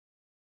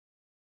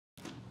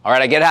All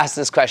right, I get asked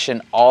this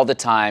question all the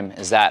time,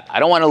 is that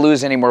I don't want to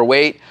lose any more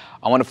weight.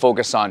 I want to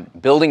focus on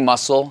building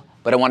muscle,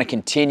 but I want to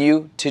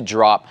continue to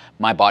drop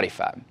my body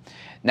fat.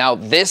 Now,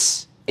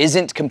 this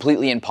isn't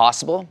completely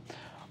impossible,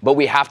 but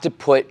we have to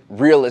put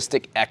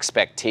realistic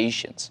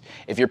expectations.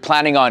 If you're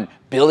planning on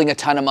building a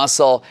ton of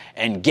muscle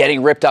and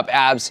getting ripped up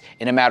abs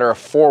in a matter of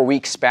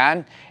 4-week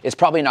span, it's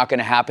probably not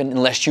gonna happen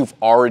unless you've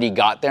already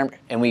got there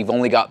and we've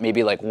only got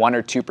maybe like 1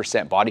 or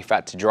 2% body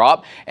fat to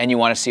drop and you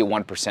wanna see a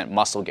 1%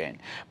 muscle gain.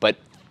 But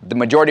the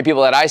majority of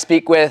people that I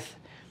speak with,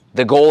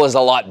 the goal is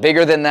a lot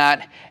bigger than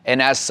that, and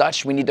as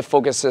such, we need to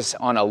focus this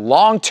on a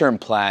long-term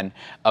plan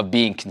of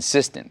being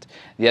consistent.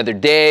 The other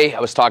day, I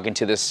was talking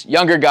to this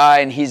younger guy,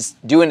 and he's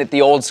doing it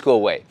the old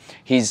school way.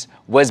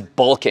 Was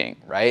bulking,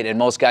 right? And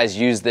most guys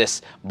use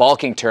this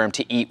bulking term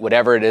to eat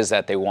whatever it is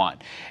that they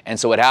want. And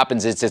so what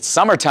happens is it's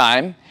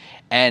summertime,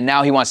 and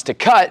now he wants to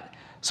cut.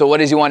 So what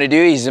does he want to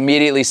do? He's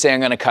immediately saying, I'm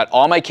going to cut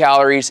all my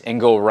calories and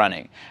go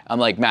running. I'm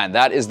like, man,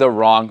 that is the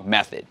wrong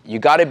method. You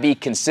got to be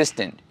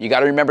consistent. You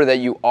got to remember that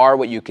you are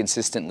what you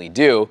consistently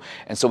do.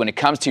 And so when it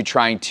comes to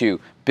trying to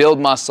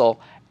build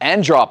muscle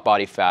and drop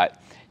body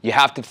fat, you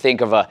have to think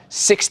of a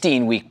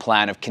 16-week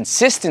plan of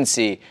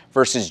consistency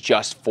versus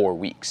just 4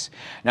 weeks.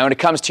 Now, when it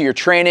comes to your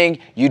training,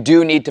 you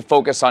do need to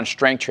focus on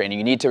strength training.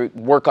 You need to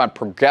work on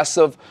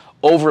progressive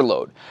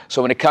overload.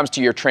 So when it comes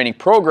to your training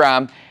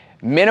program,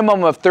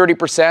 minimum of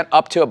 30%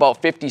 up to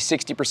about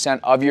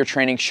 50-60% of your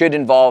training should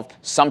involve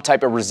some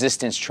type of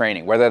resistance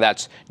training, whether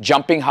that's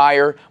jumping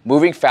higher,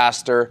 moving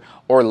faster,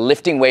 or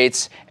lifting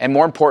weights, and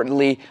more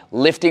importantly,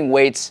 lifting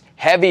weights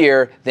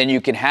heavier than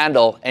you can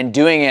handle and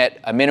doing it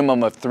a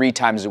minimum of 3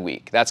 times a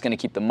week. That's gonna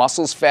keep the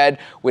muscles fed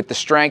with the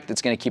strength,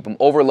 it's gonna keep them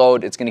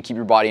overload, it's gonna keep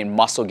your body in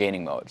muscle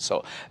gaining mode.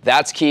 So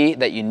that's key,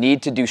 that you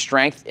need to do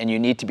strength and you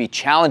need to be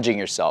challenging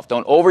yourself.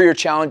 Don't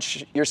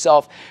challenge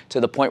yourself to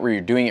the point where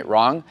you're doing it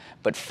wrong,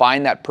 but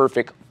find that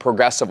perfect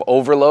progressive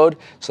overload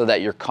so that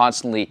you're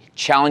constantly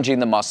challenging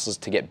the muscles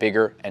to get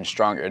bigger and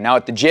stronger. Now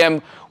at the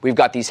gym, we've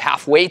got these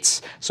half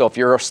weights. So if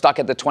you're stuck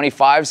at the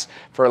 25s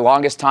for the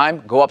longest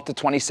time, go up to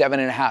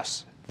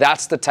 27.5s.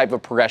 That's the type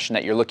of progression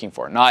that you're looking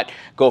for, not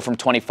go from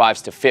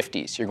 25s to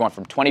 50s. You're going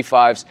from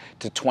 25s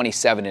to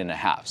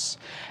 27.5s.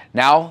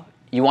 Now,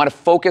 you want to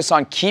focus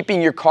on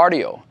keeping your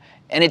cardio.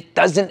 And it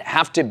doesn't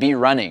have to be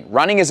running.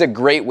 Running is a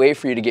great way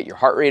for you to get your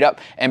heart rate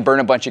up and burn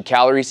a bunch of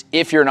calories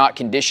if you're not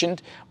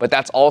conditioned, but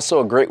that's also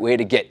a great way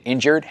to get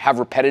injured, have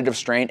repetitive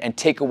strain, and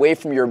take away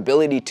from your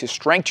ability to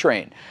strength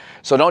train.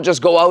 So don't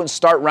just go out and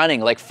start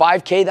running. Like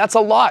 5K, that's a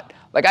lot.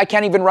 Like I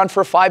can't even run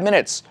for 5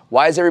 minutes.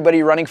 Why is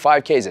everybody running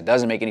 5Ks? It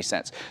doesn't make any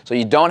sense. So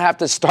you don't have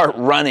to start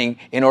running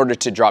in order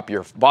to drop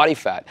your body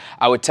fat.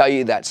 I would tell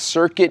you that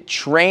circuit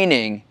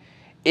training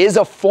is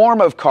a form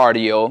of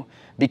cardio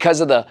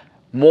because of the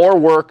more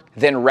work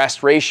than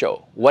rest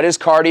ratio. What is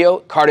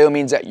cardio? Cardio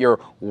means that you're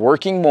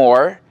working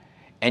more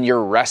and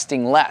you're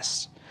resting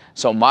less.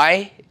 So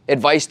my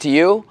advice to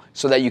you,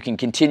 so that you can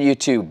continue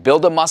to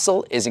build a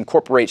muscle, is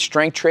incorporate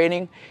strength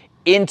training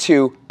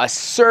into a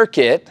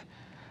circuit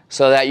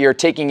so that you're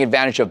taking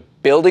advantage of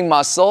building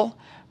muscle,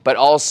 but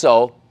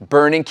also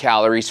burning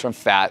calories from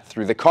fat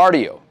through the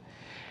cardio.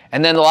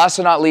 And then the last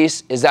but not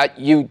least is that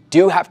you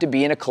do have to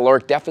be in a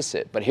caloric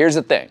deficit. But here's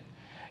the thing.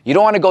 You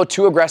don't want to go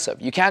too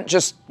aggressive. You can't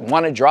just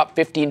want to drop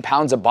 15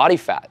 pounds of body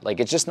fat. Like,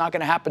 it's just not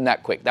going to happen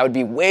that quick. That would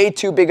be way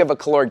too big of a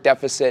caloric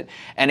deficit,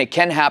 and it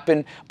can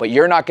happen, but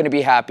you're not going to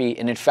be happy,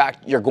 and in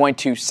fact, you're going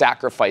to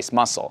sacrifice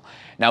muscle.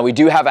 Now, we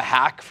do have a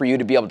hack for you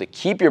to be able to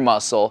keep your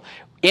muscle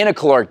in a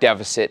caloric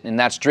deficit, and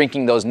that's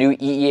drinking those new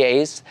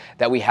EEAs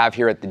that we have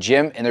here at the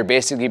gym, and they're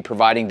basically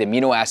providing the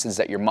amino acids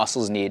that your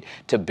muscles need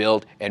to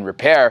build and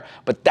repair,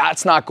 but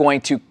that's not going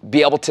to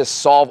be able to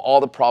solve all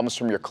the problems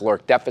from your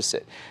caloric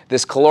deficit.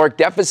 This caloric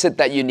deficit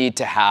that you need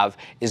to have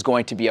is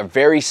going to be a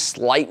very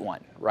slight one,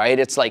 right?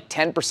 It's like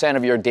 10%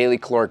 of your daily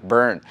caloric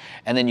burn,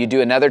 and then you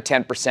do another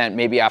 10%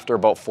 maybe after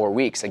about 4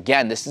 weeks.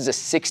 Again, this is a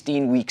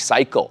 16-week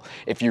cycle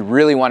if you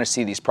really want to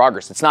see these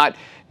progress. It's not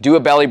do a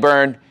belly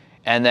burn,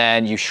 and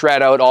then you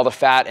shred out all the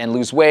fat and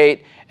lose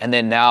weight, and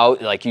then now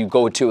like you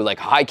go to like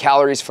high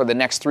calories for the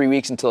next 3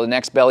 weeks until the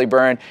next belly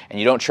burn, and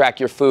you don't track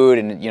your food,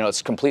 and you know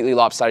it's completely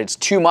lopsided. It's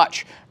too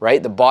much,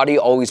 right? The body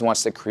always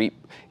wants to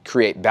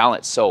create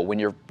balance. So when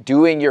you're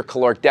doing your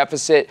caloric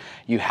deficit,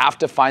 you have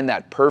to find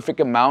that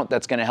perfect amount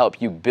that's going to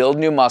help you build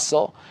new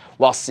muscle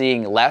while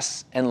seeing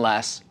less and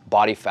less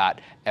body fat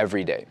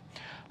every day.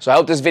 So I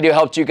hope this video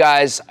helped you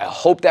guys. I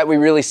hope that we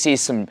really see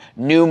some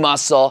new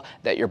muscle,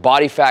 that your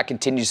body fat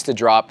continues to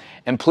drop.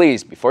 And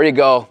please, before you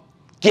go,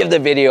 give the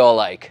video a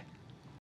like.